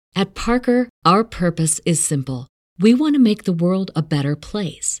At Parker, our purpose is simple. We want to make the world a better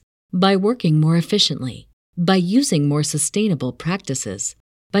place by working more efficiently, by using more sustainable practices,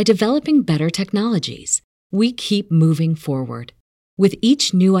 by developing better technologies. We keep moving forward. With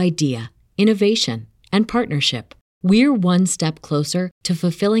each new idea, innovation, and partnership, we're one step closer to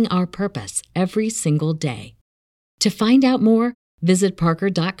fulfilling our purpose every single day. To find out more, visit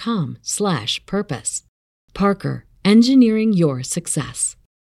parker.com/purpose. Parker, engineering your success.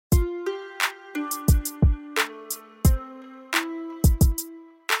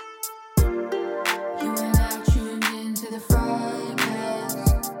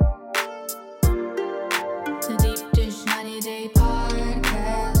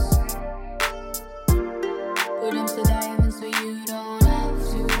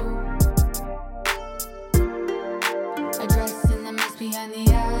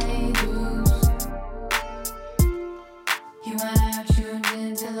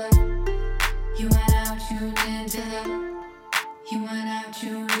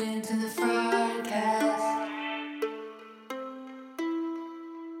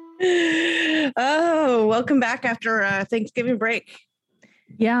 Oh, welcome back after Thanksgiving break.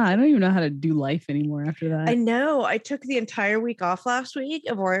 Yeah, I don't even know how to do life anymore after that. I know. I took the entire week off last week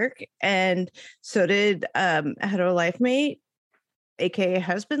of work, and so did hetero life mate, aka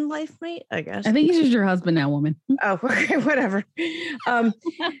husband life mate, I guess. I think he's just your husband now, woman. Oh, okay, whatever. I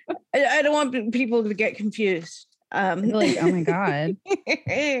don't want people to get confused. Like, oh my God.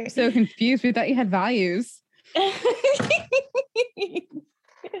 I'm so confused. We thought you had values.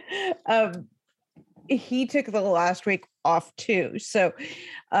 He took the last week off too, so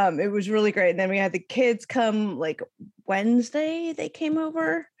it was really great. And then we had the kids come like Wednesday. They came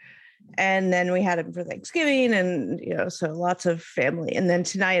over, and then we had them for Thanksgiving, and so lots of family. And then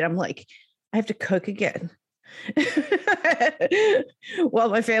tonight I'm like, I have to cook again. Well,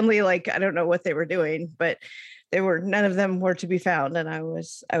 my family, like, I don't know what they were doing, but none of them were to be found, and I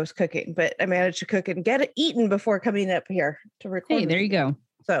was cooking, but I managed to cook and get it eaten before coming up here to record. Hey, there you go.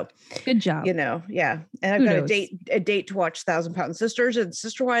 So good job. Yeah. And I've got a date to watch 1,000-Pound Sisters and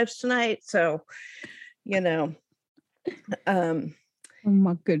Sister Wives tonight. So, oh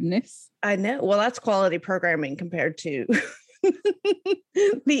my goodness. I know. Well, that's quality programming compared to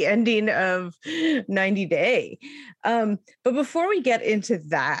the ending of 90 Day. But before we get into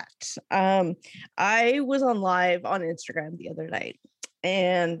that, I was on live on Instagram the other night,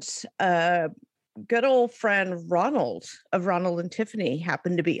 and good old friend Ronald of Ronald and Tiffany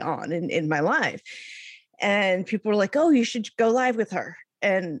happened to be on in my live, and people were like, oh, you should go live with her.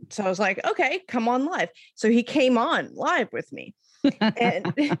 And so I was like, okay, come on live. So he came on live with me.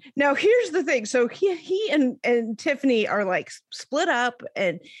 And now here's the thing. So he and Tiffany are like split up,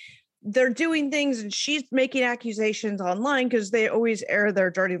 and they're doing things, and she's making accusations online because they always air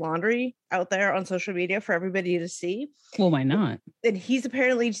their dirty laundry out there on social media for everybody to see. Well, why not? And he's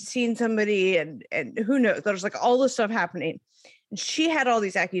apparently seen somebody, and who knows, there's like all this stuff happening. And she had all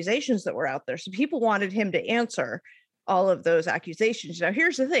these accusations that were out there. So people wanted him to answer all of those accusations. Now,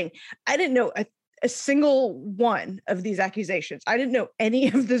 here's the thing. I didn't know a single one of these accusations. I didn't know any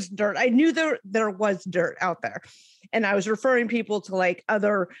of this dirt. I knew there was dirt out there. And I was referring people to like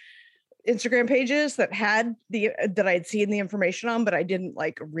other Instagram pages that that I'd seen the information on, but I didn't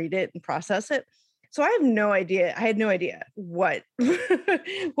like read it and process it. So I have no idea. I had no idea what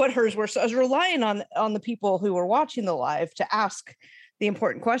what hers were. So I was relying on the people who were watching the live to ask the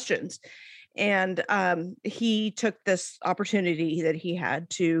important questions. And he took this opportunity that he had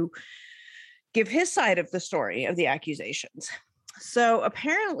to give his side of the story of the accusations. So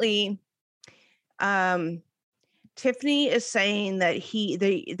apparently, Tiffany is saying that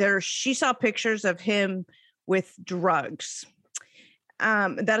she saw pictures of him with drugs.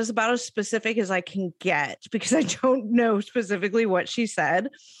 That is about as specific as I can get because I don't know specifically what she said,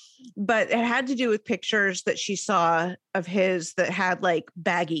 but it had to do with pictures that she saw of his that had like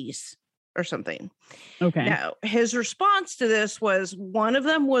baggies or something. Okay. Now, his response to this was one of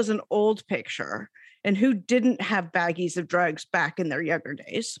them was an old picture, and who didn't have baggies of drugs back in their younger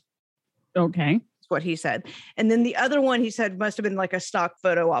days. Okay. That's what he said. And then the other one he said must have been like a stock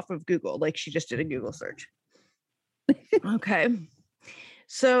photo off of Google, like she just did a Google search. Okay.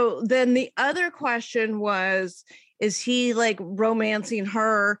 So then the other question was, is he like romancing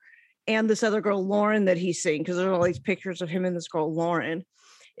her and this other girl, Lauren, that he's seeing? Because there's all these pictures of him and this girl, Lauren.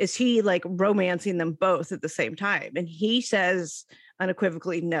 Is he like romancing them both at the same time? And he says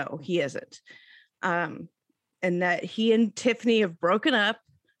unequivocally, no, he isn't. And that he and Tiffany have broken up.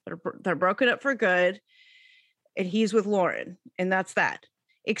 They're broken up for good. And he's with Lauren. And that's that.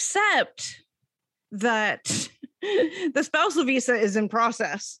 Except that The spousal visa is in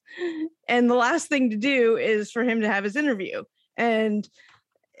process. And the last thing to do is for him to have his interview. And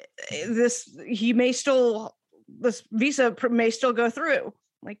this visa may still go through.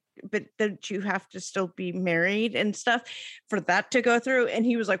 Like, but don't you have to still be married and stuff for that to go through? And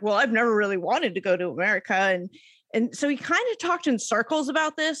he was like, well, I've never really wanted to go to America. And so he kind of talked in circles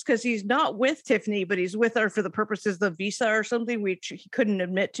about this because he's not with Tiffany, but he's with her for the purposes of the visa or something, which he couldn't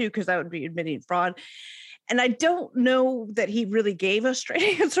admit to because that would be admitting fraud. And I don't know that he really gave a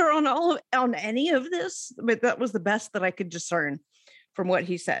straight answer on any of this, but that was the best that I could discern from what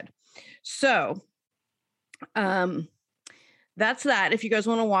he said. So, that's that. If you guys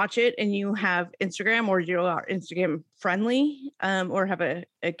want to watch it and you have Instagram or you are Instagram friendly, or have a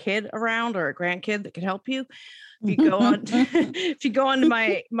kid around or a grandkid that can help you, if you go on, if you go onto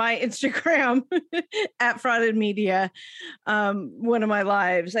my Instagram at Frauded Media, one of my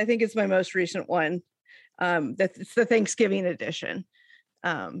lives, I think it's my most recent one. That's the Thanksgiving edition.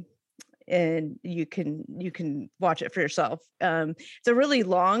 And you can watch it for yourself. It's a really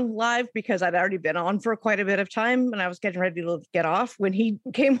long live because I'd already been on for quite a bit of time and I was getting ready to get off when he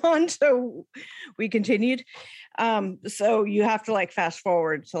came on. So we continued. So you have to like fast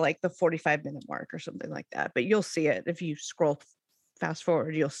forward to like the 45-minute mark or something like that, but you'll see it. If you scroll fast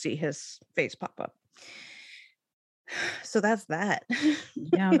forward, you'll see his face pop up. So that's that.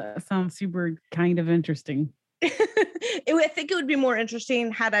 Yeah, that sounds super kind of interesting. I think it would be more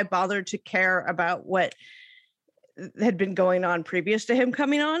interesting had I bothered to care about what had been going on previous to him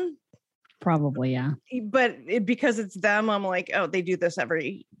coming on. Probably, yeah. But because it's them, I'm like, oh, they do this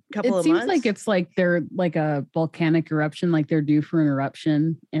every couple of months. It seems like it's like they're like a volcanic eruption, like they're due for an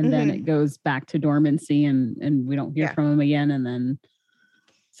eruption, and then it goes back to dormancy, and we don't hear from them again, and then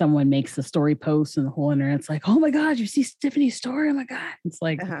someone makes a story post, and the whole internet's like, oh my God, you see Tiffany's story? Oh my God. It's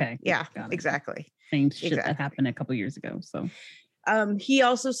like, okay. Yeah, exactly. Same shit that happened a couple years ago. So he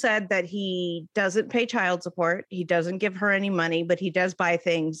also said that he doesn't pay child support. He doesn't give her any money, but he does buy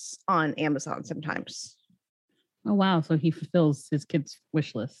things on Amazon sometimes. Oh, wow. So he fulfills his kid's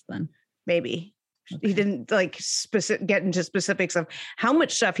wish list then. Maybe. Okay. He didn't like get into specifics of how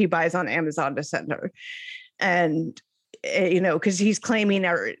much stuff he buys on Amazon to send her. And, because he's claiming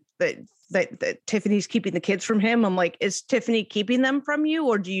that Tiffany's keeping the kids from him. I'm like, is Tiffany keeping them from you?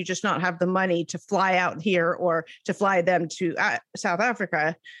 Or do you just not have the money to fly out here or to fly them to South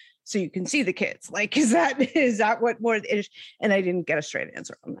Africa so you can see the kids? Like, is that what more it is? And I didn't get a straight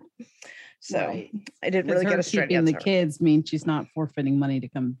answer on that. So I didn't really get a straight answer. The kids mean she's not forfeiting money to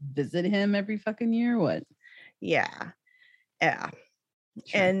come visit him every fucking year. What? Yeah. Yeah.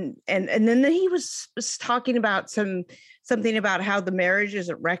 Sure. And then he was talking about something about how the marriage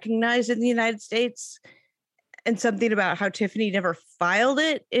isn't recognized in the United States, and something about how Tiffany never filed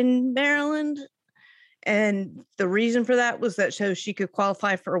it in Maryland, and the reason for that was that so she could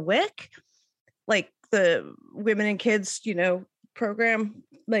qualify for WIC, like the Women and Kids, program,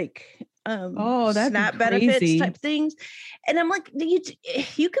 like that's SNAP crazy. benefits type things. And I'm like, you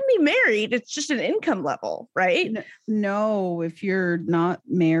can be married. It's just an income level, right? No, if you're not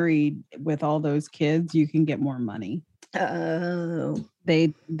married with all those kids, you can get more money. Oh,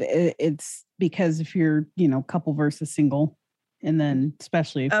 it's because if you're, couple versus single, and then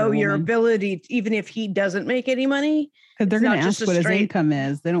especially if your ability, even if he doesn't make any money, because they're going to ask what his income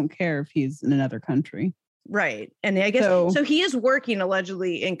is. They don't care if he's in another country. Right. And I guess so he is working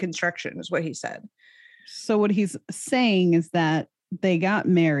allegedly in construction is what he said. So what he's saying is that they got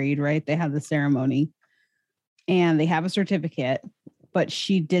married, right? They had the ceremony and they have a certificate, but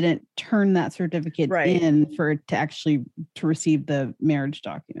she didn't turn that certificate in for it to receive the marriage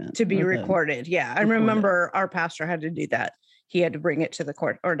document. To be recorded. Yeah. I remember our pastor had to do that. He had to bring it to the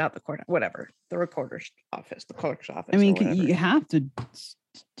court, or not the court, whatever, the recorder's office, the clerk's office. I mean, you have to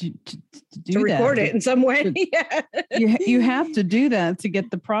record it in some way. Yeah. you have to do that to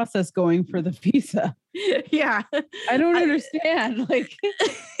get the process going for the visa. Yeah. I don't understand. Like,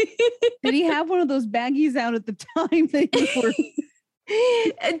 did he have one of those baggies out at the time that you were?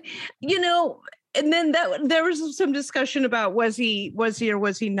 And then there was some discussion about was he or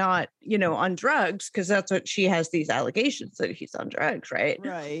was he not, on drugs? Because that's what she has these allegations that he's on drugs, right?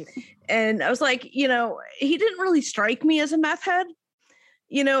 Right. And I was like, he didn't really strike me as a meth head.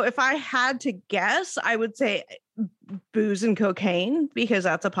 If I had to guess, I would say booze and cocaine, because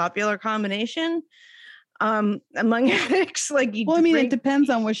that's a popular combination among addicts. Like, it depends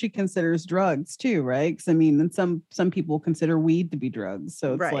on what she considers drugs too, right? Because and some people consider weed to be drugs,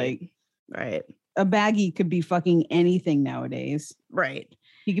 so it's right. A baggie could be fucking anything nowadays, right?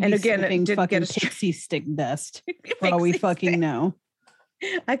 He could be sniffing fucking pixie stick dust for all we fucking know.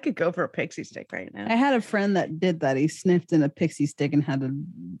 I could go for a pixie stick right now. I had a friend that did that. He sniffed in a pixie stick and had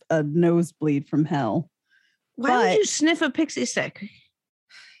a nosebleed from hell. Why would you sniff a pixie stick?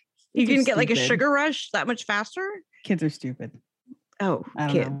 You can get like a sugar rush that much faster? Kids are stupid. Oh, I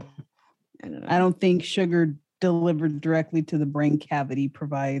don't know. I don't think sugar delivered directly to the brain cavity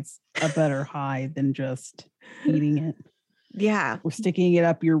provides a better high than just eating it. Yeah. Or sticking it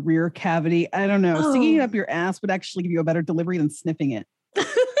up your rear cavity. I don't know. Sticking it up your ass would actually give you a better delivery than sniffing it.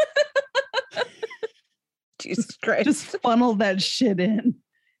 Jesus Christ. Just funnel that shit in.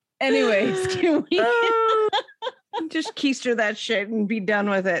 Anyways, can we just keister that shit and be done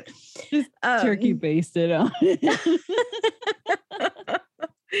with it? Just turkey baste it on.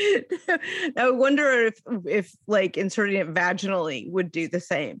 I wonder if like inserting it vaginally would do the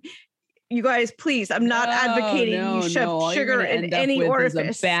same. You guys, please, I'm not advocating you shove sugar in any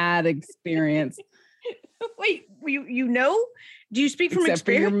orifice. A bad experience. Wait, you know? Do you speak from experience? Except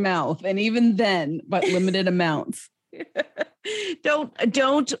for your mouth, and even then, but limited amounts.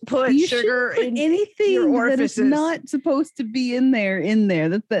 Don't put sugar in anything your orifices. That is not supposed to be in there.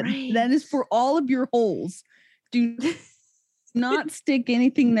 That is for all of your holes. Do not stick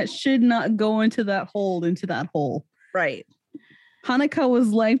anything that should not go into that hole. Right. Hanukkah was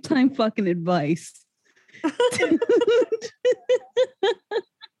lifetime fucking advice.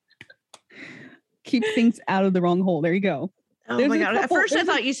 Keep things out of the wrong hole. There you go. Oh my God. At first I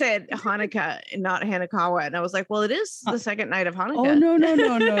thought you said Hanukkah and not Hanakawa. And I was like, well, it is the second night of Hanukkah. Oh, no.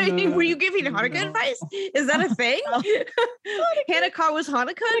 Were you giving Hanukkah advice? Is that a thing? Hanakawa's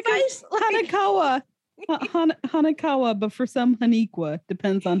Hanukkah advice? Hanakawa. Hanakawa, but for some Haniqua.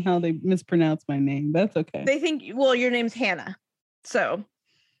 Depends on how they mispronounce my name. That's okay. They think, well, your name's Hannah. So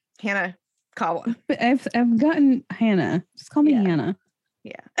Hannah Kawa. I've gotten Hannah. Just call me Hannah.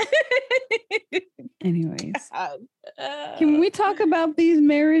 Yeah. Anyways, can we talk about these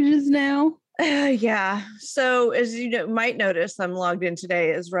marriages now? Yeah. So as you might notice, I'm logged in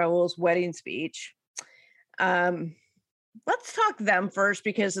today as Raul's wedding speech. Let's talk them first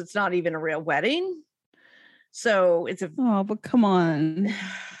because it's not even a real wedding. So it's but come on.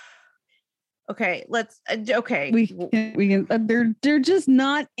 Okay, we can they're just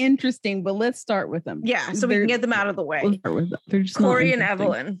not interesting, but let's start with them. Yeah, so we can get them out of the way. We'll start with them. They're just Corey and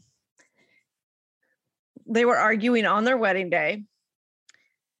Evelyn. They were arguing on their wedding day.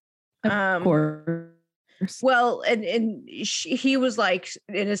 Of course. Well, and he was like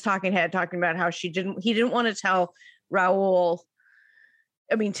in his talking head talking about how he didn't want to tell Raul.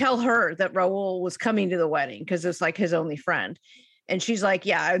 Tell her that Raul was coming to the wedding because it's like his only friend. And she's like,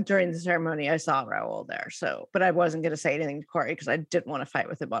 yeah, during the ceremony, I saw Raul there. So, but I wasn't going to say anything to Corey because I didn't want to fight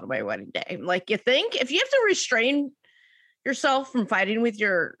with him on my wedding day. Like, you think if you have to restrain yourself from fighting with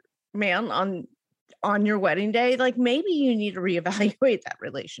your man on your wedding day, like maybe you need to reevaluate that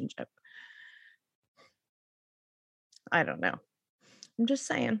relationship. I don't know. I'm just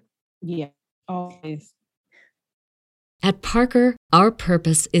saying. Yeah, always. At Parker, our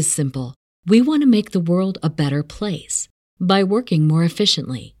purpose is simple. We want to make the world a better place. By working more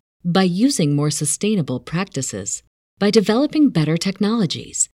efficiently, by using more sustainable practices, by developing better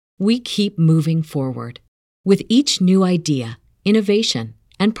technologies, we keep moving forward. With each new idea, innovation,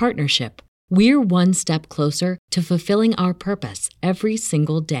 and partnership, we're one step closer to fulfilling our purpose every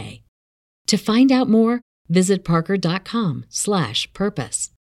single day. To find out more, visit parker.com/purpose.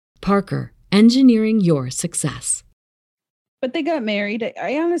 Parker, engineering your success. But they got married.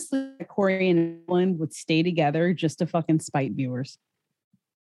 I honestly, Corey and Evelyn would stay together just to fucking spite viewers.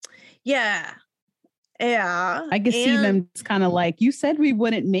 Yeah. Yeah. I could see them kind of like, you said we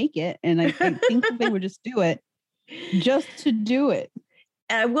wouldn't make it. And I think they would just do it just to do it.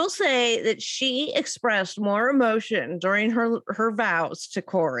 I will say that she expressed more emotion during her vows to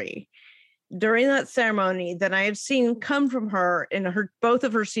Corey during that ceremony than I have seen come from her in both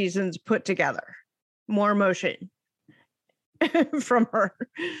of her seasons put together. More emotion from her.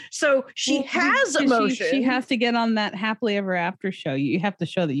 So she has emotion. She has to get on that happily ever after show. You have to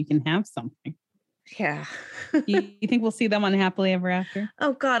show that you can have something. Yeah. you think we'll see them on happily ever after?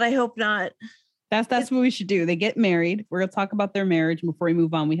 Oh God, I hope not. That's what we should do. They get married. We're gonna talk about their marriage. Before we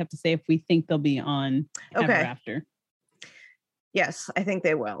move on, we have to say if we think they'll be on ever after. Yes, I think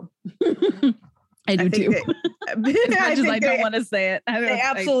they will. I do too. As much as I don't want to say it. They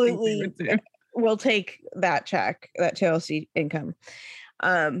absolutely will take that check, that TLC income.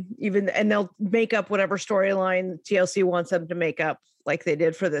 And they'll make up whatever storyline TLC wants them to make up, like they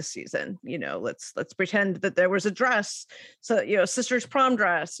did for this season. Let's pretend that there was a dress, so sister's prom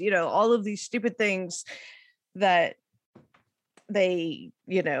dress, all of these stupid things that they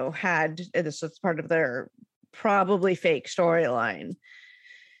had, and this was part of their probably fake storyline.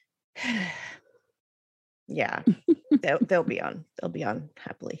 Yeah, they'll be on. They'll be on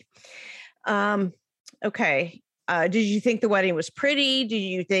happily. Okay. Did you think the wedding was pretty? Did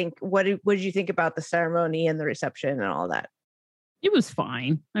you think what did you think about the ceremony and the reception and all that? It was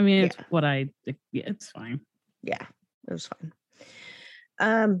fine. I mean, it's it's fine. Yeah, it was fine.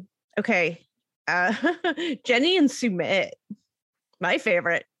 Okay. Jenny and Sumit, my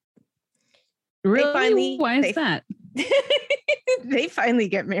favorite. Really? Why is that? They finally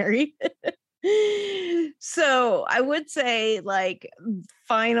get married. So I would say, like,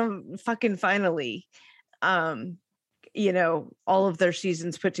 finally, all of their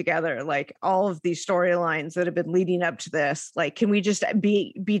seasons put together, like all of these storylines that have been leading up to this, like, can we just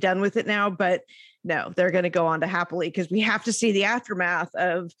be done with it now? But no, they're going to go on to happily, because we have to see the aftermath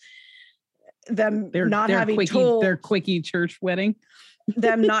of them having told their quickie church wedding,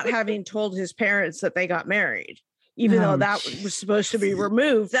 them not having told his parents that they got married. Even though that was supposed to be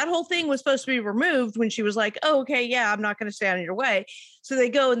removed. That whole thing was supposed to be removed when she was like, oh, okay, yeah, I'm not going to stand in your way. So they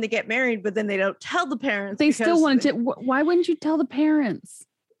go and they get married, but then they don't tell the parents. They still want to. Why wouldn't you tell the parents?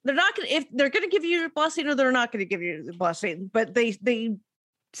 They're not going to, if they're going to give you your blessing, or they're not going to give you the blessing. But they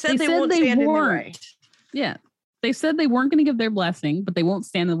said they won't stand in the way. Yeah. They said they weren't going to give their blessing, but they won't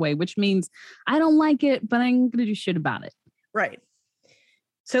stand in the way, which means I don't like it, but I'm going to do shit about it. Right.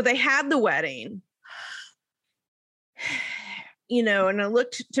 So they had the wedding. And it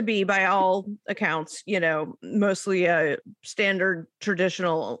looked to be, by all accounts, mostly a standard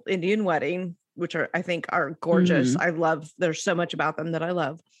traditional Indian wedding, which I think are gorgeous. I love, there's so much about them that I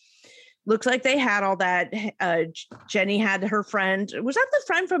love. Looks like they had all that. Jenny had her friend. Was that the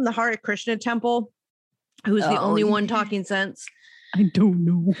friend from the Hare Krishna temple? Who was the only one talking sense? I don't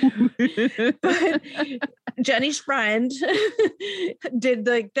know. But Jenny's friend did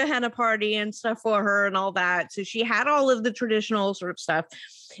the henna party and stuff for her and all that. So she had all of the traditional sort of stuff,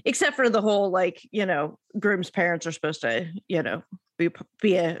 except for the whole, like, groom's parents are supposed to,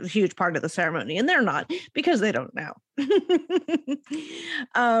 be a huge part of the ceremony. And they're not, because they don't know.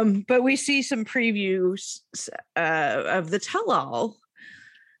 But we see some previews of the tell-all,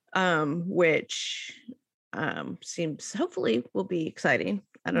 which seems hopefully will be exciting.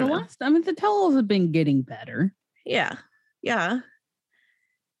 I don't know. The tell-alls have been getting better. Yeah.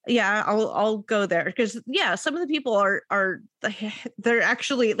 I'll go there, because some of the people they're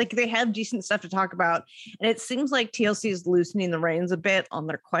actually, like, they have decent stuff to talk about, and it seems like TLC is loosening the reins a bit on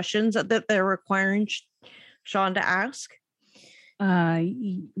their questions that they're requiring Sean to ask.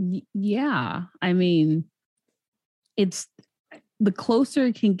 Yeah. I mean, it's the closer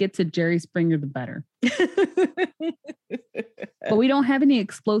it can get to Jerry Springer, the better. But we don't have any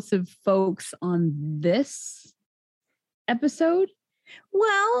explosive folks on this episode.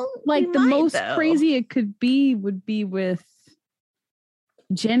 Well, like the most crazy it could be would be with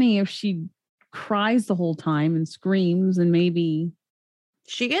Jenny, if she cries the whole time and screams, and maybe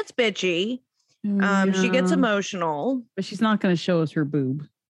she gets bitchy. She gets emotional, but she's not going to show us her boob.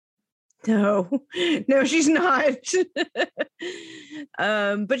 No, she's not.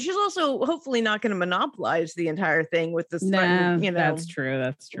 But she's also hopefully not going to monopolize the entire thing with this. That's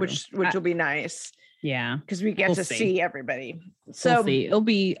true. Which will be nice. Yeah, because we get to see everybody. So we'll see. It'll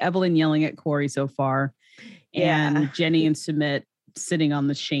be Evelyn yelling at Corey so far, and Jenny and Sumit sitting on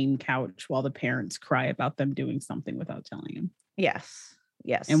the shame couch while the parents cry about them doing something without telling him. Yes.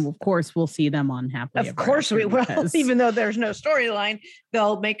 And of course, we'll see them on Happily Of course we will. Even though there's no storyline,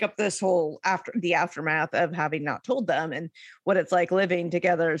 they'll make up this whole aftermath of having not told them, and what it's like living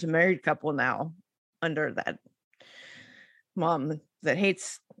together as a married couple now under that mom that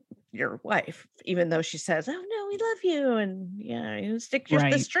hates your wife, even though she says, "Oh no, we love you," and you stick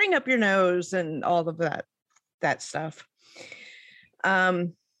the string up your nose and all of that stuff.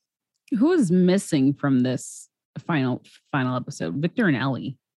 Who is missing from this final episode? Victor and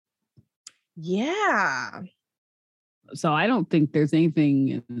Ellie. Yeah. So I don't think there's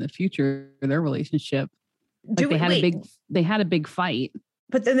anything in the future for their relationship. They had a big fight,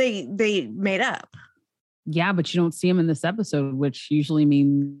 but then they made up. Yeah, but you don't see them in this episode, which usually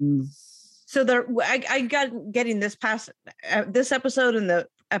means. So I got getting this past this episode and the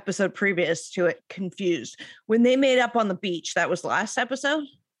episode previous to it confused. When they made up on the beach, that was the last episode.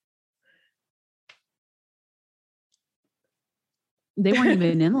 They weren't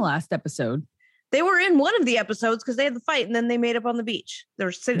even in the last episode. They were in one of the episodes because they had the fight, and then they made up on the beach. They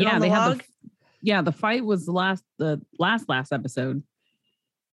were sitting on the log. The fight was the last episode,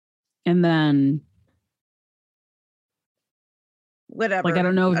 and then whatever. Like I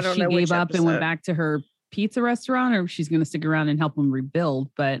don't know if she gave up and went back to her pizza restaurant, or if she's going to stick around and help them rebuild.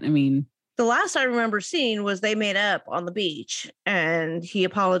 But I mean, the last I remember seeing was they made up on the beach and he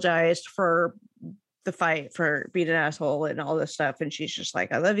apologized for the fight, for being an asshole and all this stuff. And she's just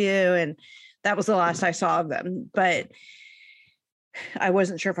like, I love you. And that was the last I saw of them. But I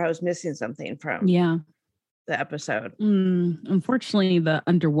wasn't sure if I was missing something from the episode. Unfortunately, the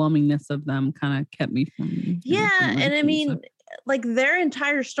underwhelmingness of them kind of kept me from. And I mean, like their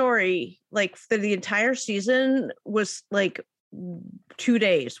entire story, like for the entire season was like 2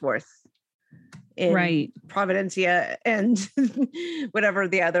 days worth in Providencia and whatever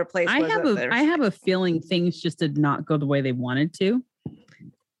the other place was. I have a feeling things just did not go the way they wanted to.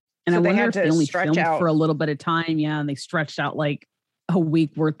 And so I wonder if they only filmed out for a little bit of time. Yeah. And they stretched out like a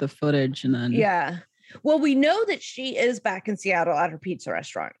week worth of footage. And then. Yeah. Well, we know that she is back in Seattle at her pizza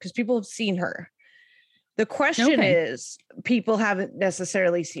restaurant because people have seen her. The question is, people haven't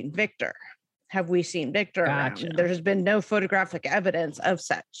necessarily seen Victor. Have we seen Victor around? There has been no photographic evidence of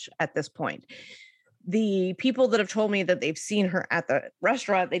such at this point. The people that have told me that they've seen her at the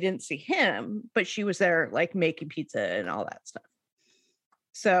restaurant, they didn't see him, but she was there like making pizza and all that stuff.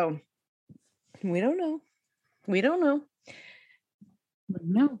 So we don't know. No.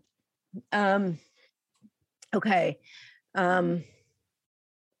 Okay. Who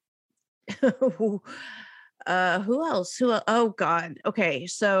else? Oh God. Okay.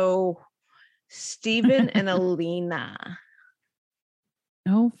 So Steven and Alina.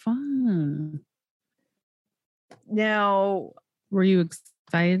 Oh, fun. Now, were you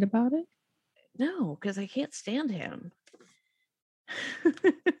excited about it? No, because I can't stand him.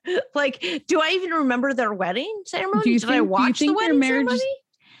 Like, do I even remember their wedding ceremony? Did I watch the wedding ceremony?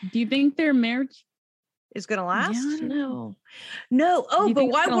 Do you think their marriage is going to last? Yeah, no. Oh, but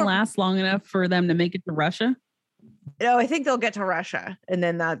why it's going to last long enough for them to make it to Russia? No, I think they'll get to Russia and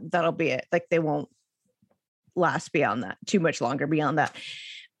then that'll be it. Like they won't last beyond that, too much longer beyond that.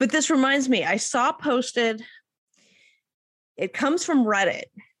 But this reminds me, I saw posted, it comes from Reddit.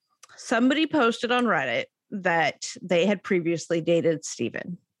 Somebody posted on Reddit that they had previously dated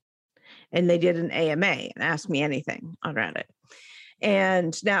Steven and they did an AMA and Ask Me Anything on Reddit.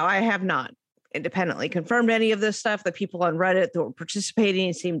 And now I have not independently confirmed any of this stuff. The people on Reddit that were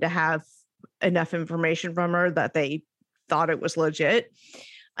participating seemed to have enough information from her that they thought it was legit.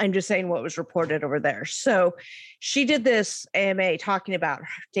 I'm just saying what was reported over there. So she did this AMA talking about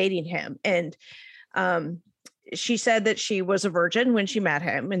dating him. And she said that she was a virgin when she met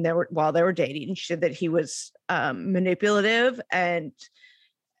him and while they were dating. She said that he was manipulative and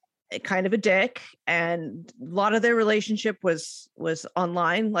kind of a dick. And a lot of their relationship was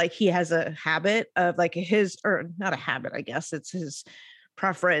online. Like he has a habit of like or not a habit, I guess it's his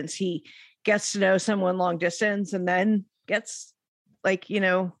preference. He gets to know someone long distance and then gets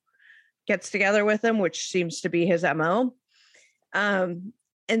together with them, which seems to be his MO. And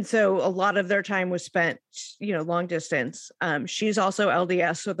so a lot of their time was spent, long distance. She's also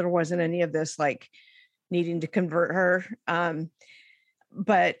LDS, so there wasn't any of this like needing to convert her.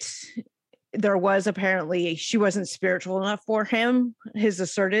 But there was apparently, she wasn't spiritual enough for him, his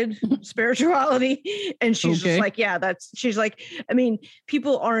asserted spirituality. And she's just like, she's like, I mean,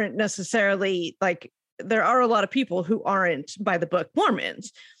 people aren't necessarily like, there are a lot of people who aren't by the book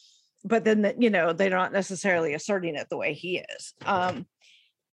Mormons, but then, they're not necessarily asserting it the way he is.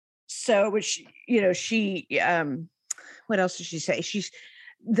 So, which, she, what else did she say?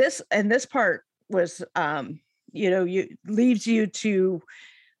 This part was, leaves you to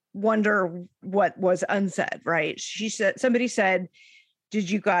wonder what was unsaid, right? Somebody said, did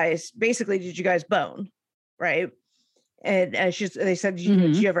you guys bone? Right. And they said,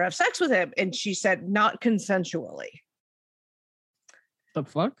 did you ever have sex with him? And she said, not consensually. The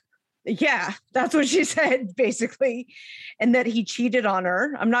fuck? Yeah, that's what she said, basically. And that he cheated on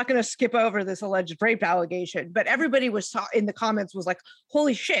her. I'm not going to skip over this alleged rape allegation, but everybody was in the comments was like,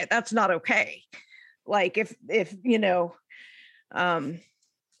 holy shit, that's not okay. Like if you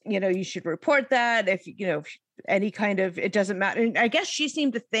should report that if any kind of, it doesn't matter. And I guess she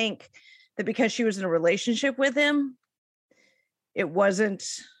seemed to think that because she was in a relationship with him, it wasn't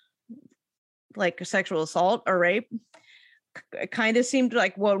like a sexual assault or rape. It kind of seemed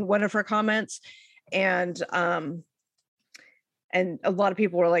like one of her comments. And a lot of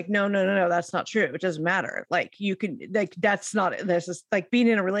people were like, no, that's not true. It doesn't matter. Like you can, like, that's not, there's this, like being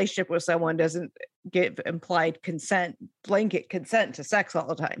in a relationship with someone doesn't give implied consent, blanket consent to sex all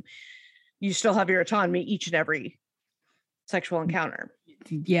the time. You still have your autonomy each and every sexual encounter.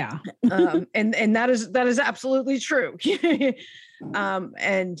 Yeah. And that is absolutely true.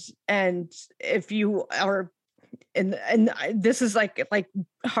 And if you are, and this is like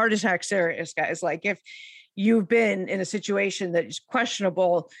heart attack serious, guys, like if you've been in a situation that is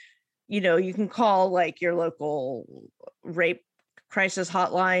questionable, you can call like your local rape crisis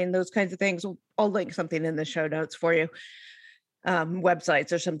hotline, those kinds of things. I'll link something in the show notes for you.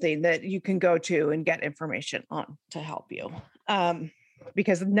 Websites or something that you can go to and get information on to help you.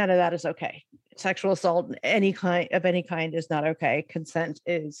 Because none of that is okay. Sexual assault of any kind is not okay. Consent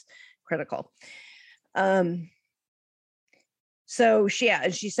is critical. So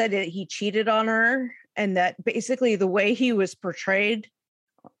she said that he cheated on her, and that basically the way he was portrayed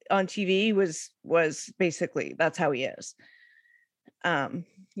on TV was basically that's how he is.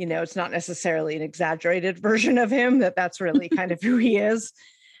 It's not necessarily an exaggerated version of him, that's really kind of who he is.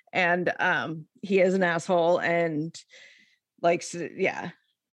 And he is an asshole and likes, yeah.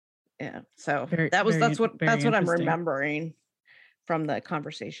 So that's what I'm remembering from the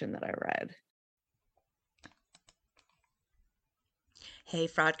conversation that I read. Hey,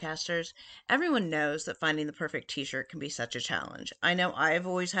 fraudcasters. Everyone knows that finding the perfect t-shirt can be such a challenge. I know I've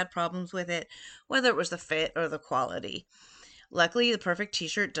always had problems with it, whether it was the fit or the quality. Luckily, the perfect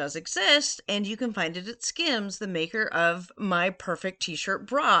t-shirt does exist, and you can find it at Skims, the maker of my perfect t-shirt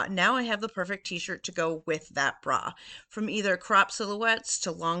bra. Now I have the perfect t-shirt to go with that bra. From either crop silhouettes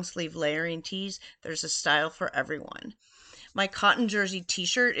to long sleeve layering tees, there's a style for everyone. My cotton jersey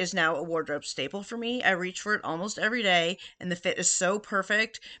t-shirt is now a wardrobe staple for me. I reach for it almost every day, and the fit is so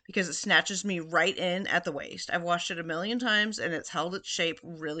perfect because it snatches me right in at the waist. I've washed it a million times, and it's held its shape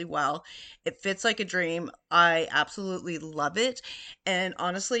really well. It fits like a dream. I absolutely love it. And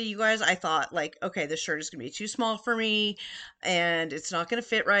honestly, you guys, I thought like, okay, this shirt is going to be too small for me, and it's not going to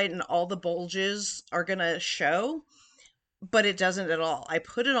fit right, and all the bulges are going to show. But it doesn't at all. I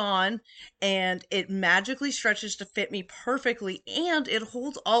put it on and it magically stretches to fit me perfectly, and it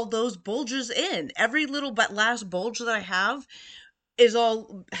holds all those bulges in. Every little but last bulge that I have is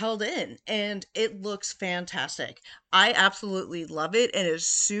all held in, and it looks fantastic. I absolutely love it, and it is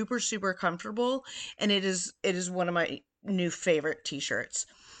super, super comfortable, and it is one of my new favorite t-shirts.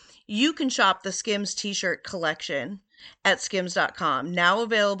 You can shop the Skims t-shirt collection at skims.com, now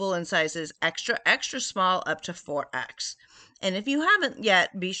available in sizes extra, extra small up to 4X. And if you haven't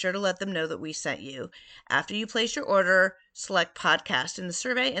yet, be sure to let them know that we sent you. After you place your order, select podcast in the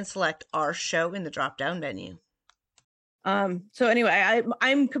survey and select our show in the drop-down menu. So anyway,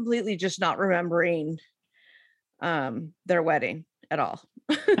 I'm completely just not remembering their wedding at all.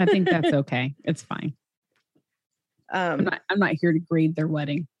 I think that's okay. It's fine. I'm not here to grade their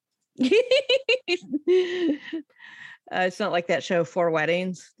wedding. It's not like that show Four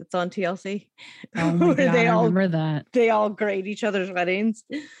Weddings that's on TLC. Oh my God, I remember that. They all grade each other's weddings.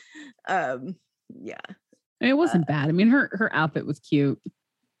 Yeah. It wasn't bad. I mean, her outfit was cute.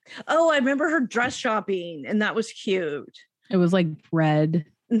 Oh, I remember her dress shopping, and that was cute. It was like red.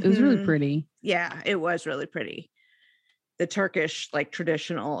 It was really pretty. Yeah, it was really pretty. The Turkish, like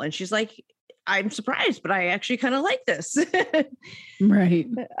traditional. And she's like, I'm surprised, but I actually kind of like this. Right.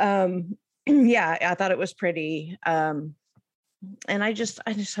 Yeah, I thought it was pretty. And I just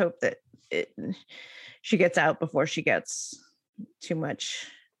hope that she gets out before she gets too much,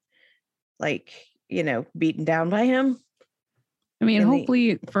 like, beaten down by him. I mean,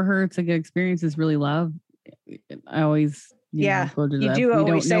 hopefully for her, it's a good experience. It's really love. I always, you do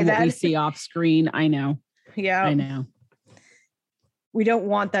always say that. What we see off screen. I know. Yeah, I know. We don't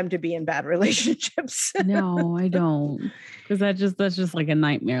want them to be in bad relationships. No, I don't. Because that's just like a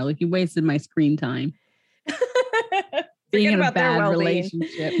nightmare. Like, you wasted my screen time. Being in a bad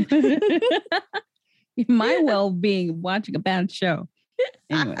relationship. My well-being watching a bad show.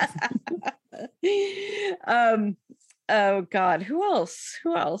 Anyways. Oh God, who else?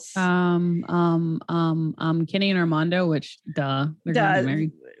 Kenny and Armando, which they're gonna get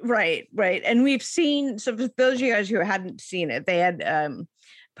married. Right. And we've seen, so for those of you guys who hadn't seen it, they had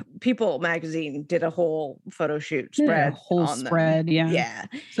People magazine did a whole photo shoot spread. Yeah.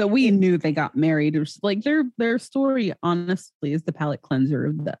 So we knew they got married. It was like their story, honestly, is the palate cleanser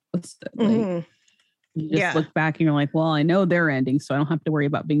of that. Like, you just look back and you're like, well, I know they're ending, so I don't have to worry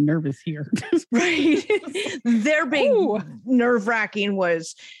about being nervous here. Right. Their big nerve-wracking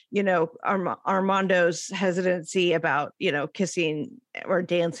was, Armando's hesitancy about, kissing or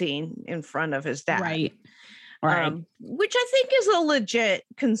dancing in front of his dad. Right. Which I think is a legit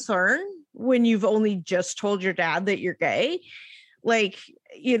concern when you've only just told your dad that you're gay. Like,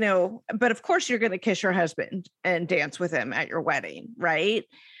 but of course you're going to kiss your husband and dance with him at your wedding. Right.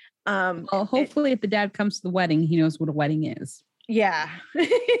 Well, hopefully if the dad comes to the wedding, he knows what a wedding is. Yeah.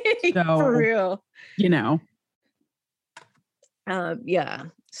 So, for real. Yeah.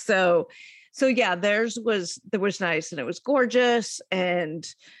 So yeah, there was nice, and it was gorgeous. And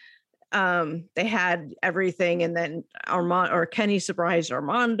They had everything, and then Kenny surprised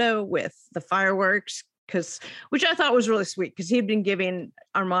Armando with the fireworks, which I thought was really sweet, because he'd been giving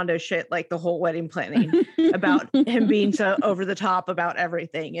Armando shit like the whole wedding planning about him being so over the top about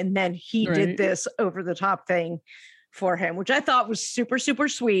everything, and then he did this over the top thing for him, which I thought was super, super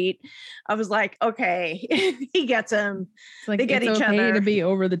sweet. I was like, okay, he gets him. It's like, they get it's each okay other to be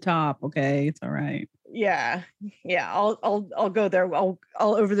over the top. Okay, it's all right. Yeah. I'll go there. I'll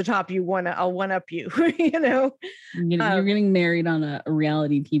over the top you. I'll one up you. You know, you're getting married on a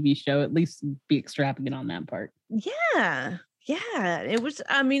reality TV show. At least be extravagant on that part. Yeah. It was.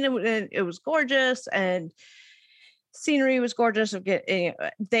 I mean, it was gorgeous, and scenery was gorgeous.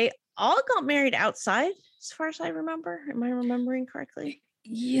 They all got married outside, as far as I remember. Am I remembering correctly?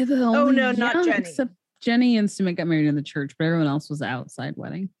 Yeah. Not Jenny. Except Jenny and Sumit got married in the church, but everyone else was outside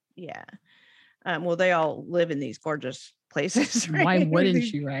wedding. Yeah. Well, they all live in these gorgeous places. Right? Why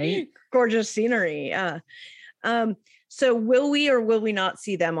wouldn't you, right? Gorgeous scenery. So will we or will we not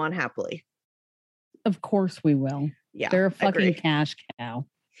see them on Happily? Of course we will. Yeah. They're a fucking cash cow.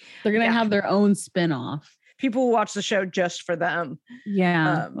 They're going to have their own spinoff. People will watch the show just for them.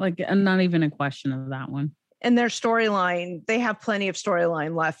 Yeah. And not even a question of that one. And their storyline, they have plenty of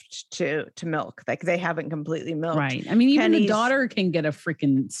storyline left to milk. Like, they haven't completely milked. Right. I mean, even the daughter can get a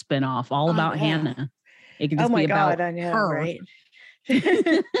freaking spinoff all about Hannah. It can just be about I know, her. right?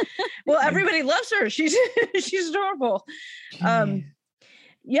 Well, everybody loves her. She's adorable.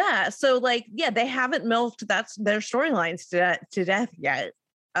 Yeah. So they haven't milked their storylines to death yet.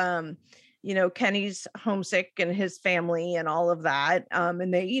 Kenny's homesick and his family and all of that.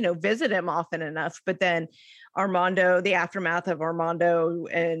 And they, visit him often enough, but then Armando, the aftermath of Armando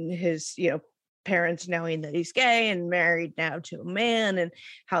and his, parents knowing that he's gay and married now to a man, and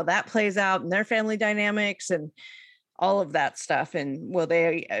how that plays out in their family dynamics and all of that stuff. And will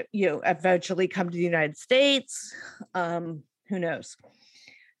they, eventually come to the United States? Who knows?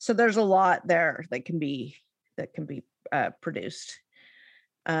 So there's a lot there that can be produced.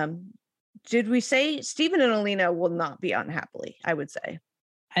 Did we say Stephen and Alina will not be on Happily? I would say.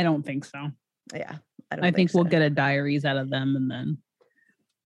 I don't think so. Yeah. I think we'll get a diaries out of them, and then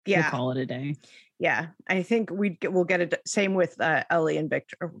we'll call it a day. Yeah. I think we'll get a same with Ellie and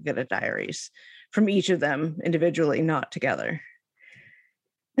Victor. We'll get a diaries from each of them individually, not together.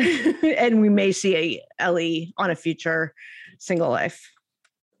 And we may see Ellie on a future Single Life.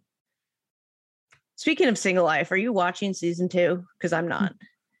 Speaking of Single Life, are you watching season 2? Because I'm not.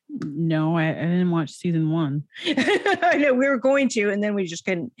 No, I didn't watch season 1. I know we were going to, and then we just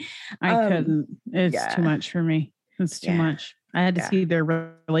couldn't. I couldn't. It's too much for me. It's too much. I had to see their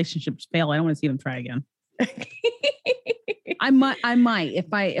relationships fail. I don't want to see them try again. I might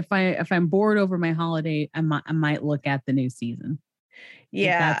if I'm bored over my holiday, I might look at the new season.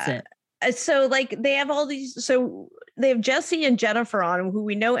 Yeah, that's it. So they have all these. So they have Jesse and Jennifer on, who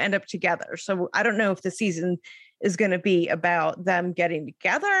we know end up together. So I don't know if the season is going to be about them getting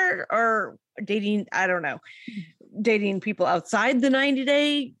together or dating. I don't know, dating people outside the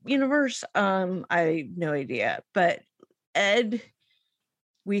 90-day universe. I have no idea. But Ed,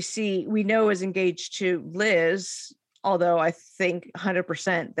 we know is engaged to Liz, although I think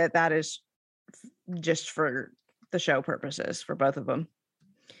 100% that is just for the show purposes for both of them.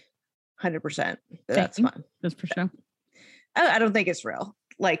 100%. That's fine. That's for sure. I don't think it's real.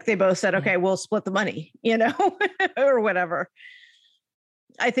 They both said, okay, we'll split the money, or whatever.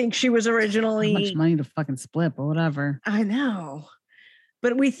 I think she was originally how much money to fucking split, but whatever. I know.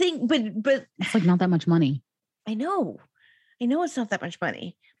 But we think, but it's not that much money. I know it's not that much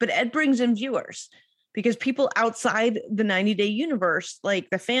money, but Ed brings in viewers because people outside the 90-day universe, the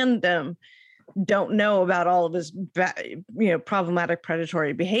fandom, don't know about all of his, problematic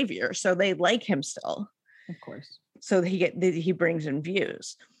predatory behavior. So they like him still. Of course. So he brings in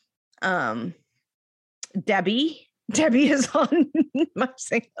views. Debbie is on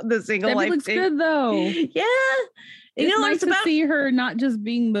the Single Debbie Life. Looks good though. Yeah, it's nice to see her not just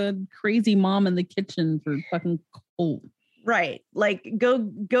being the crazy mom in the kitchen for fucking cold. Right, go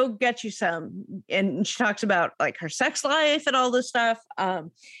get you some. And she talks about her sex life and all this stuff.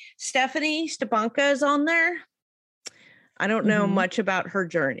 Stepanka is on there. I don't know much about her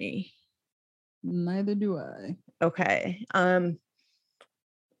journey. Neither do I. Okay.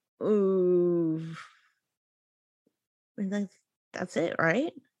 Ooh. That's it,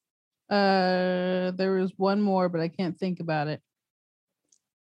 right? There was one more, but I can't think about it.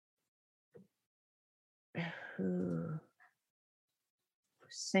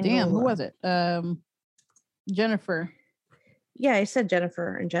 Damn, who was it? Jennifer. Yeah, I said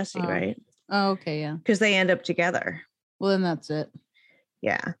Jennifer and Jesse, right? Oh, okay, yeah. Because they end up together. Well, then that's it.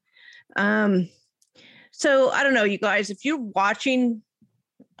 Yeah. So I don't know, you guys, if you're watching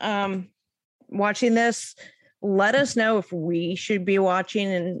this, let us know if we should be watching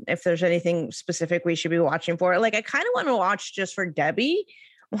and if there's anything specific we should be watching for. Like, I kind of want to watch just for Debbie.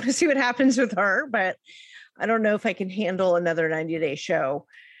 I want to see what happens with her, but I don't know if I can handle another 90-day show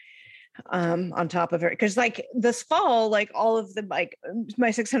on top of it. Because like this fall, like all of the, like My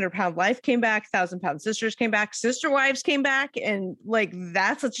 600-Pound Life came back, 1,000-Pound Sisters came back, Sister Wives came back, and like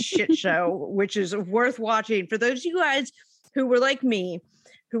that's a shit show, which is worth watching. For those of you guys who were like me,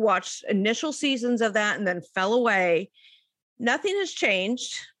 who watched initial seasons of that and then fell away, nothing has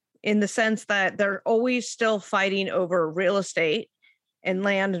changed in the sense that they're always still fighting over real estate and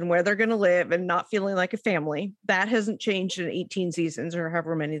land and where they're going to live and not feeling like a family. That hasn't changed in 18 seasons or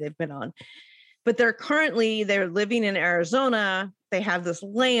however many they've been on. But they're living in Arizona. They have this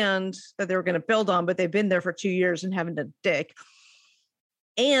land that they were going to build on, but they've been there for 2 years and haven't done dick.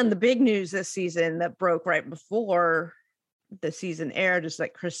 And the big news this season that broke right before the season aired is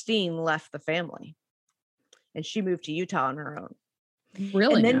that Christine left the family and she moved to Utah on her own.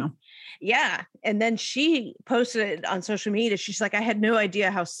 Really? And then, now? Yeah. And then she posted it on social media. She's like, I had no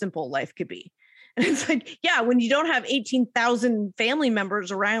idea how simple life could be. And it's like, yeah, when you don't have 18,000 family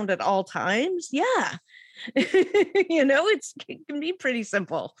members around at all times. Yeah. It can be pretty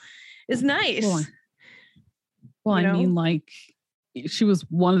simple. It's nice. Well, I mean, like, she was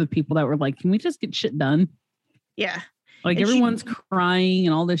one of the people that were like, can we just get shit done? Yeah. Like, and everyone's crying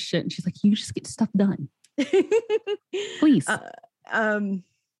and all this shit. And she's like, you just get stuff done. Please.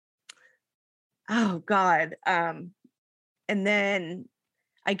 Oh God. And then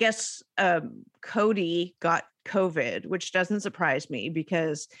I guess Cody got COVID, which doesn't surprise me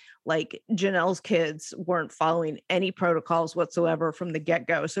because like Janelle's kids weren't following any protocols whatsoever from the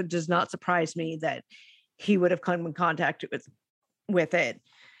get-go. So it does not surprise me that he would have come in contact with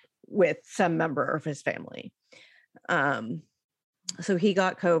some member of his family. So he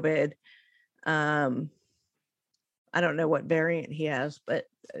got COVID. I don't know what variant he has, but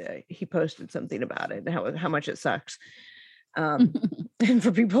he posted something about it and how much it sucks. And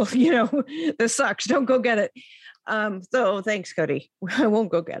for people, this sucks. Don't go get it. So thanks, Cody. I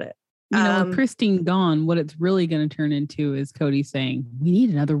won't go get it. With Christine gone, what it's really going to turn into is Cody saying, we need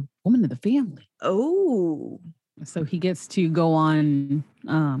another woman in the family. Oh. So he gets to go on.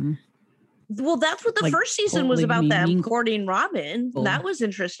 Well, that's what the first season was about, them courting Robin. Oh. That was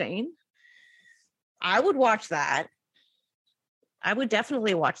interesting. I would watch that. I would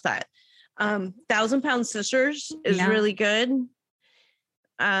definitely watch that. 1,000-Pound Sisters is really good.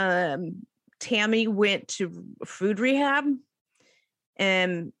 Tammy went to food rehab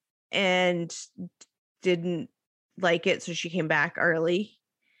and didn't like it, so she came back early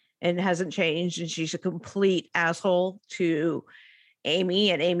and hasn't changed. And she's a complete asshole to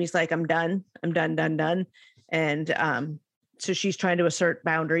Amy, and Amy's like, I'm done. And so she's trying to assert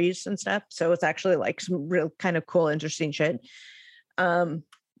boundaries and stuff. So it's actually like some real kind of cool, interesting shit. And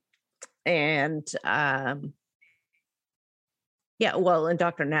Dr.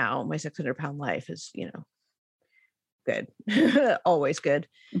 Now, My 600-Pound Life is, good. Always good.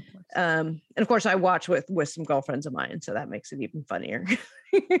 And of course I watch with some girlfriends of mine, so that makes it even funnier.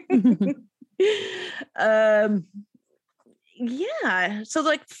 Yeah. So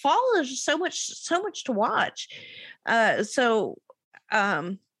like fall is so much to watch. I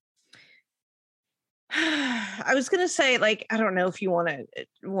was gonna say, like, I don't know if you want to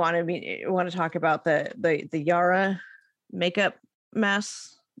talk about the Yara makeup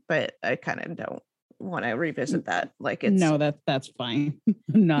mess, but I kind of don't want to revisit that. Like, it's that's fine.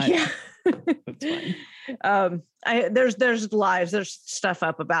 Not yeah. That's fine. There's stuff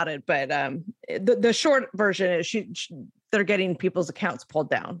up about it, but the short version is they're getting people's accounts pulled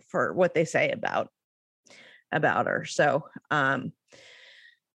down for what they say about her. So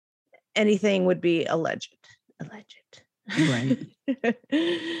anything would be alleged. Right.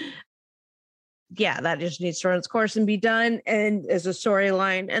 Yeah, that just needs to run its course and be done, and as a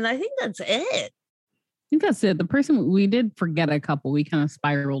storyline. And I think that's it. I think that's it. The person we did forget a couple. We kind of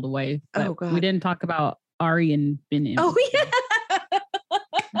spiraled away. Oh God. We didn't talk about Ari and Ben. Oh yeah.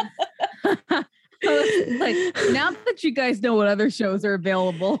 Like, now that you guys know what other shows are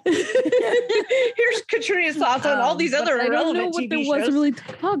available, here's Katrina's thoughts on all these other irrelevant TV shows. There was really to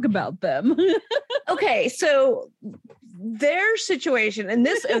talk about them. Okay, so their situation, and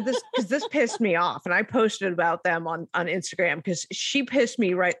this pissed me off, and I posted about them on Instagram because she pissed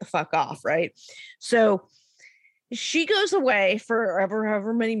me right the fuck off, right? So she goes away for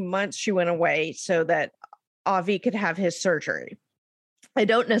however many months she went away so that Avi could have his surgery. I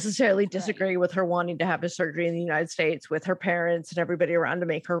don't necessarily disagree with her wanting to have a surgery in the United States with her parents and everybody around to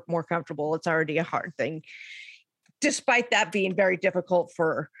make her more comfortable. It's already a hard thing, despite that being very difficult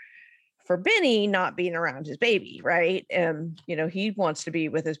for Benny not being around his baby, right? And he wants to be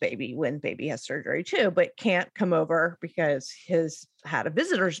with his baby when baby has surgery too, but can't come over because his had a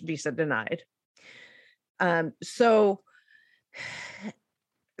visitor's visa denied. So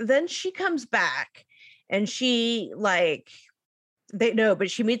then she comes back and she but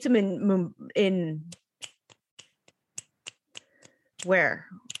she meets him in where?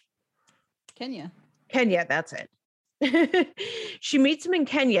 Kenya, that's it. She meets him in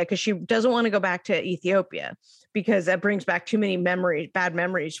Kenya because she doesn't want to go back to Ethiopia because that brings back too many bad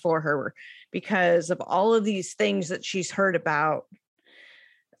memories for her because of all of these things that she's heard about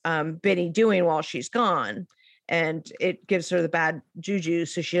Benny doing while she's gone. And it gives her the bad juju,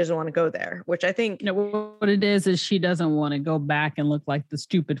 so she doesn't want to go there, which I think... what it is she doesn't want to go back and look like the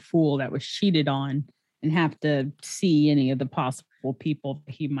stupid fool that was cheated on and have to see any of the possible people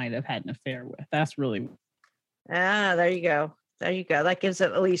he might have had an affair with. That's really... There you go. That gives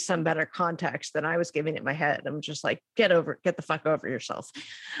it at least some better context than I was giving it in my head. I'm just like, get the fuck over yourself.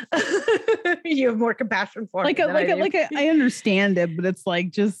 You have more compassion for me. I understand it, but it's like,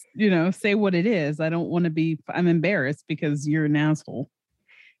 just, say what it is. I don't want to be, I'm embarrassed because you're an asshole.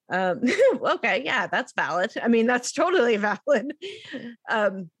 Okay. Yeah, that's valid. I mean, that's totally valid.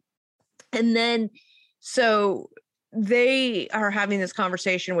 And then, so they are having this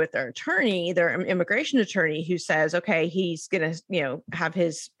conversation with their attorney, their immigration attorney, who says, okay, he's going to, have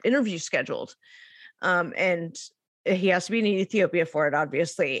his interview scheduled. And he has to be in Ethiopia for it,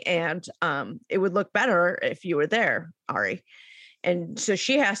 obviously. And it would look better if you were there, Ari. And so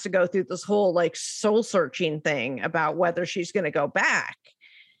she has to go through this whole soul searching thing about whether she's going to go back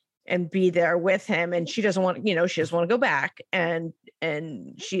and be there with him. And she doesn't want, she doesn't want to go back. And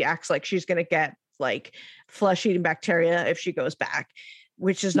she acts like she's going to get flesh-eating bacteria if she goes back,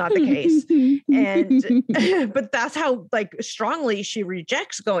 which is not the case. And but that's how strongly she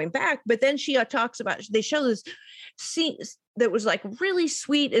rejects going back. But then she talks about, they show this scene that was really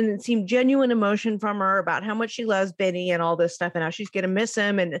sweet and it seemed genuine emotion from her about how much she loves Benny and all this stuff and how she's going to miss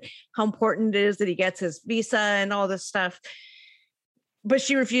him and how important it is that he gets his visa and all this stuff. But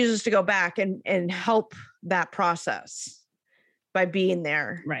she refuses to go back and help that process by being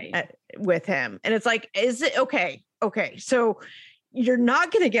there with him. And it's is it okay? Okay. So you're not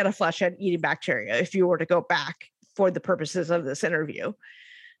going to get a flesh-eating bacteria if you were to go back for the purposes of this interview,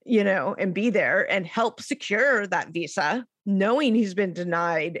 and be there and help secure that visa, knowing he's been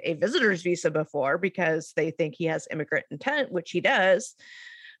denied a visitor's visa before because they think he has immigrant intent, which he does.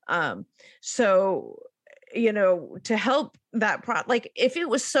 So, to help that if it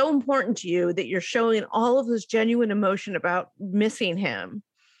was so important to you that you're showing all of this genuine emotion about missing him,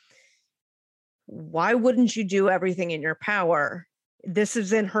 why wouldn't you do everything in your power? This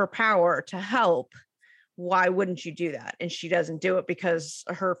is in her power to help. Why wouldn't you do that? And she doesn't do it because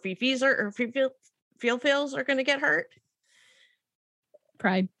her feels are going to get hurt.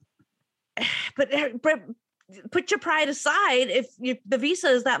 Pride. But put your pride aside if the visa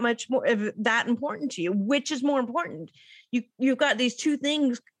is that much more that important to you. Which is more important? You've got these two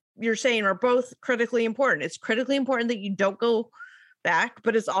things you're saying are both critically important. It's critically important that you don't go back,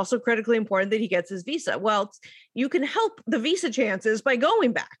 but it's also critically important that he gets his visa. Well, you can help the visa chances by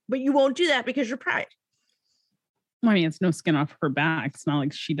going back, but you won't do that because you're pride. I mean, it's no skin off her back. It's not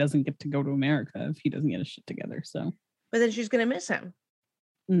like she doesn't get to go to America if he doesn't get his shit together. So, but then she's going to miss him.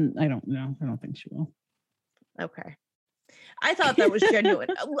 I don't know. I don't think she will. Okay. I thought that was genuine.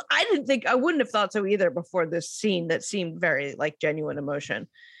 I wouldn't have thought so either before this scene that seemed very genuine emotion.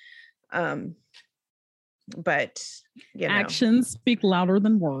 But actions speak louder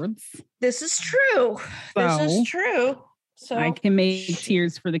than words. This is true. So I can make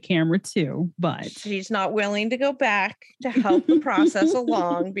tears for the camera too, but she's not willing to go back to help the process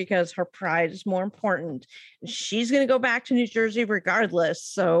along because her pride is more important. She's going to go back to New Jersey regardless.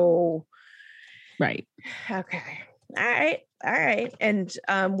 So, right. Okay. All right. And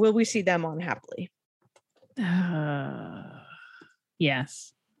will we see them on Happily?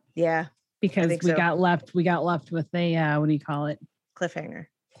 Yes. Yeah. Because we got left with a what do you call it? Cliffhanger.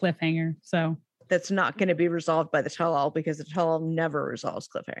 So that's not going to be resolved by the tell-all because the tell-all never resolves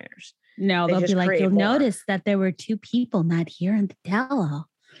cliffhangers. No, they'll be like, you'll notice that there were two people not here in the tell-all.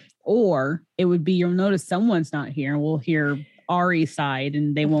 Or it would be, you'll notice someone's not here. We'll hear Ari's side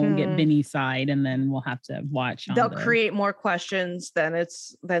and they won't get Benny's side. And then we'll have to watch. They'll create more questions than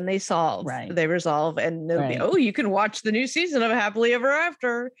they solve. Right. They resolve and they'll be, you can watch the new season of Happily Ever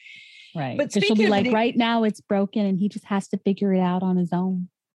After. Right. But Because she'll speaking be of like, right now it's broken and he just has to figure it out on his own.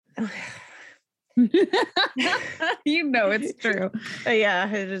 You know it's true. Yeah,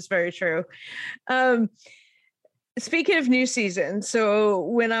 it is very true. Speaking of new season, so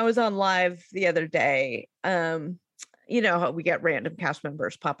when I was on live the other day, you know how we get random cast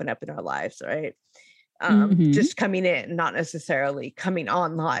members popping up in our lives, right? Just coming in, not necessarily coming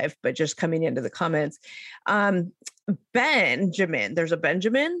on live, but just coming into the comments. Benjamin, there's a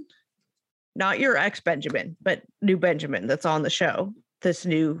Benjamin, not your ex Benjamin, but new Benjamin that's on the show this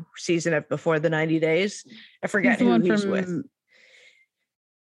new season of Before the 90 Days. I forget who he's with.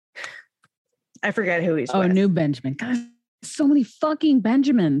 I forget who he's with. Oh, new Benjamin. God, so many fucking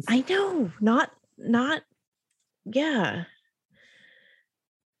Benjamins. I know. Not, yeah.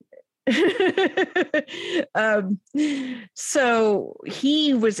 So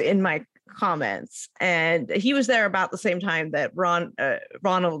he was in my comments and he was there about the same time that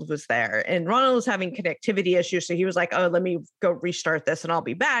Ronald was there, and Ronald was having connectivity issues. So he was like, oh, let me go restart this and I'll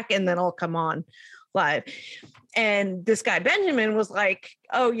be back and then I'll come on live. And this guy Benjamin was like,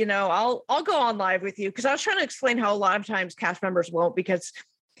 oh, you know, I'll go on live with you, because I was trying to explain how a lot of times cast members won't, because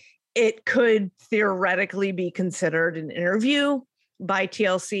it could theoretically be considered an interview by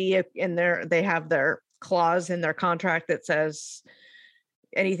TLC in they have their clause in their contract that says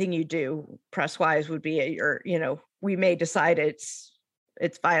anything you do press wise would be at your, you know, we may decide it's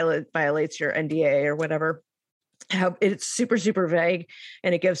violates your NDA or whatever. How it's super, super vague,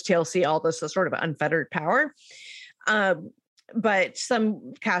 and it gives TLC all this sort of unfettered power. But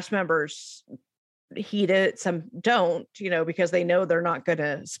some cast members heed it, some don't, you know, because they know they're not going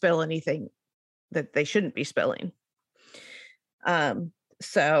to spill anything that they shouldn't be spilling. But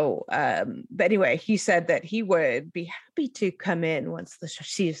anyway, he said that he would be happy to come in once the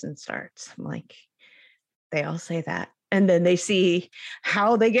season starts. I'm like, they all say that. And then they see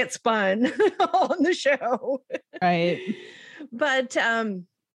how they get spun on the show. Right. But,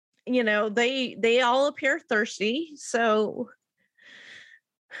 you know, they all appear thirsty. So,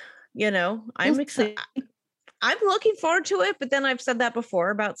 you know, I'm excited. I'm looking forward to it, but then I've said that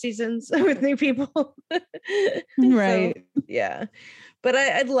before about seasons with new people. Right. So, yeah. But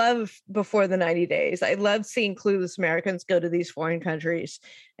I'd love Before the 90 Days. I love seeing clueless Americans go to these foreign countries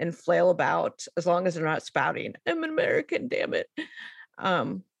and flail about, as long as they're not spouting, I'm an American, damn it.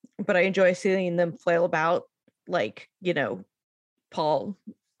 But I enjoy seeing them flail about, like, you know, Paul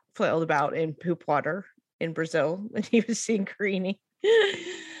flailed about in poop water in Brazil when he was seeing Carini.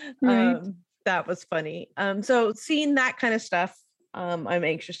 Right. That was funny. So seeing that kind of stuff, I'm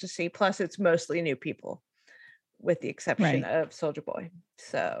anxious to see. Plus, it's mostly new people, with the exception of Soulja Boy.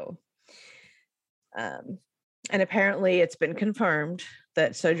 So, and apparently it's been confirmed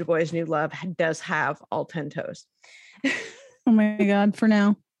that Soulja Boy's new love does have all 10 toes. Oh my God, for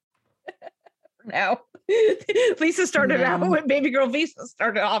now. Now. Lisa started out with baby girl Visa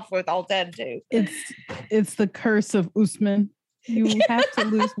started off with all 10 too. It's the curse of Usman. You have to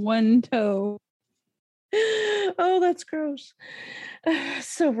lose one toe. Oh, that's gross.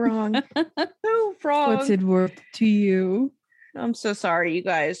 So wrong. So wrong. What's it worth to you? I'm so sorry, you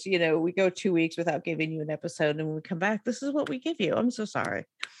guys. You know, we go 2 weeks without giving you an episode, and when we come back, this is what we give you. I'm so sorry.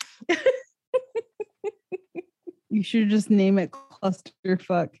 You should just name it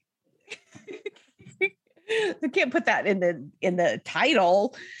Clusterfuck. I can't put that in the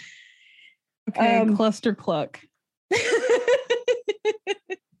title. Okay, Cluster Cluck.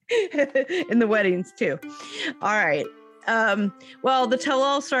 In the weddings too. All right. Well, the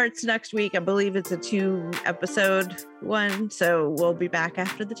tell-all starts next week. I believe it's a 2-episode one, so we'll be back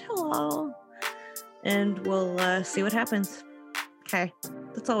after the tell-all, and we'll see what happens. Okay,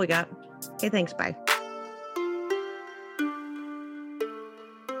 that's all we got. Okay, thanks. Bye.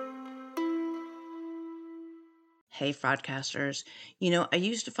 Hey, fraudcasters. You know, I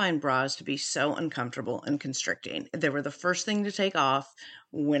used to find bras to be so uncomfortable and constricting. They were the first thing to take off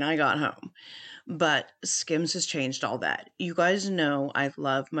when I got home. But Skims has changed all that. You guys know I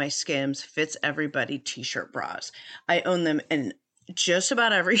love my Skims Fits Everybody t-shirt bras. I own them in just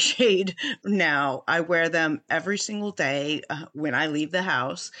about every shade now. I wear them every single day when I leave the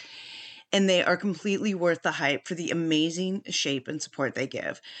house. And they are completely worth the hype for the amazing shape and support they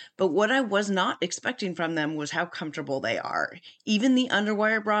give. But what I was not expecting from them was how comfortable they are. Even the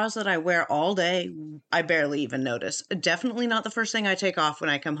underwire bras that I wear all day, I barely even notice. Definitely not the first thing I take off when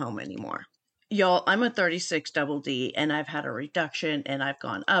I come home anymore. Y'all, I'm a 36 double D, and I've had a reduction, and I've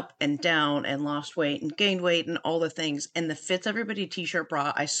gone up and down and lost weight and gained weight and all the things. And the Fits Everybody t-shirt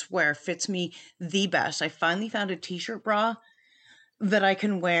bra, I swear, fits me the best. I finally found a t-shirt bra that I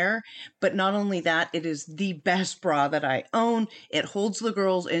can wear. But not only that, it is the best bra that I own. It holds the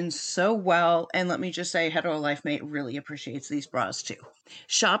girls in so well. And let me just say, Hetero Life Mate really appreciates these bras too.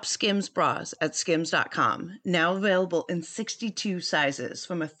 Shop Skims bras at skims.com. Now available in 62 sizes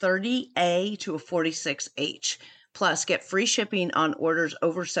from a 30A to a 46H. Plus, get free shipping on orders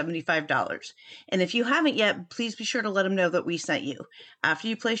over $75. And if you haven't yet, please be sure to let them know that we sent you. After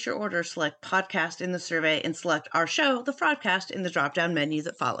you place your order, select podcast in the survey and select our show, The Fraudcast, in the drop-down menu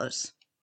that follows.